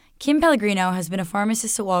Kim Pellegrino has been a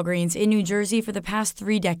pharmacist at Walgreens in New Jersey for the past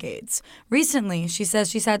 3 decades. Recently, she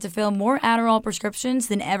says she's had to fill more Adderall prescriptions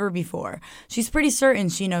than ever before. She's pretty certain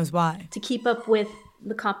she knows why. To keep up with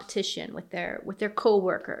the competition with their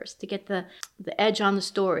co-workers, to get the edge on the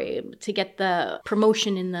story, to get the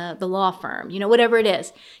promotion in the law firm, whatever it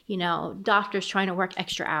is, doctors trying to work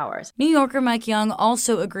extra hours. New Yorker Mike Young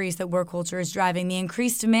also agrees that work culture is driving the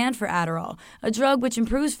increased demand for Adderall, a drug which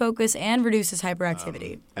improves focus and reduces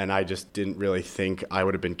hyperactivity. And I just didn't really think I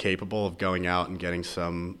would have been capable of going out and getting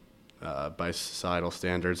some, by societal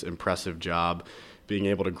standards, impressive job, being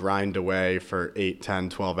able to grind away for 8, 10,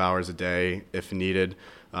 12 hours a day if needed,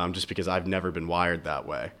 just because I've never been wired that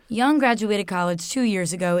way. Young graduated college 2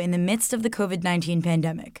 years ago in the midst of the COVID-19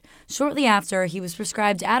 pandemic. Shortly after, he was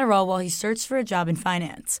prescribed Adderall while he searched for a job in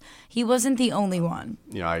finance. He wasn't the only one.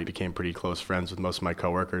 I became pretty close friends with most of my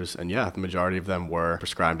coworkers, and the majority of them were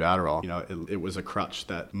prescribed Adderall. It was a crutch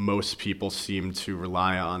that most people seem to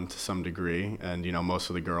rely on to some degree, and most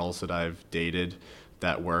of the girls that I've dated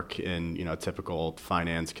that work in, typical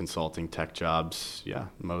finance, consulting, tech jobs,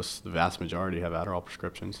 the vast majority have Adderall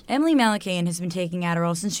prescriptions. Emily Malakane has been taking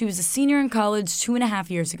Adderall since she was a senior in college 2.5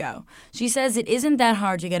 years ago. She says it isn't that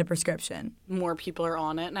hard to get a prescription. More people are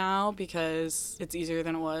on it now because it's easier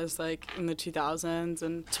than it was in the 2000s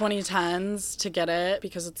and 2010s to get it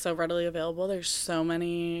because it's so readily available. There's so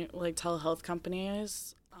many telehealth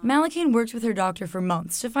companies. Malakane worked with her doctor for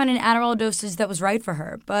months to find an Adderall dosage that was right for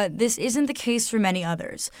her, but this isn't the case for many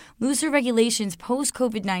others. Looser regulations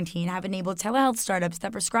post-COVID-19 have enabled telehealth startups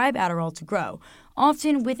that prescribe Adderall to grow,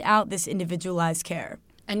 often without this individualized care.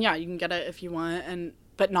 And you can get it if you want,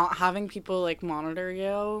 but not having people monitor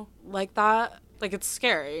you like that, it's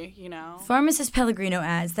scary, Pharmacist Pellegrino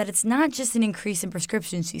adds that it's not just an increase in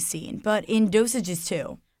prescriptions she's seen, but in dosages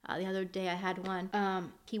too. The other day I had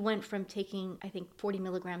one. He went from taking, 40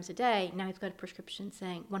 milligrams a day. Now he's got a prescription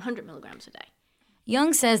saying 100 milligrams a day.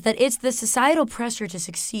 Young says that it's the societal pressure to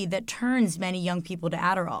succeed that turns many young people to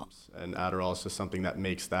Adderall. And Adderall is just something that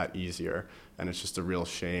makes that easier. And it's just a real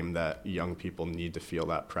shame that young people need to feel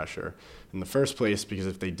that pressure in the first place, because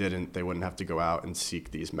if they didn't, they wouldn't have to go out and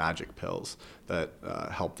seek these magic pills that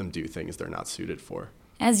help them do things they're not suited for.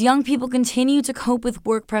 As young people continue to cope with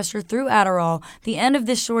work pressure through Adderall, the end of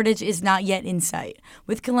this shortage is not yet in sight.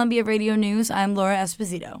 With Columbia Radio News, I'm Laura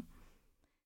Esposito.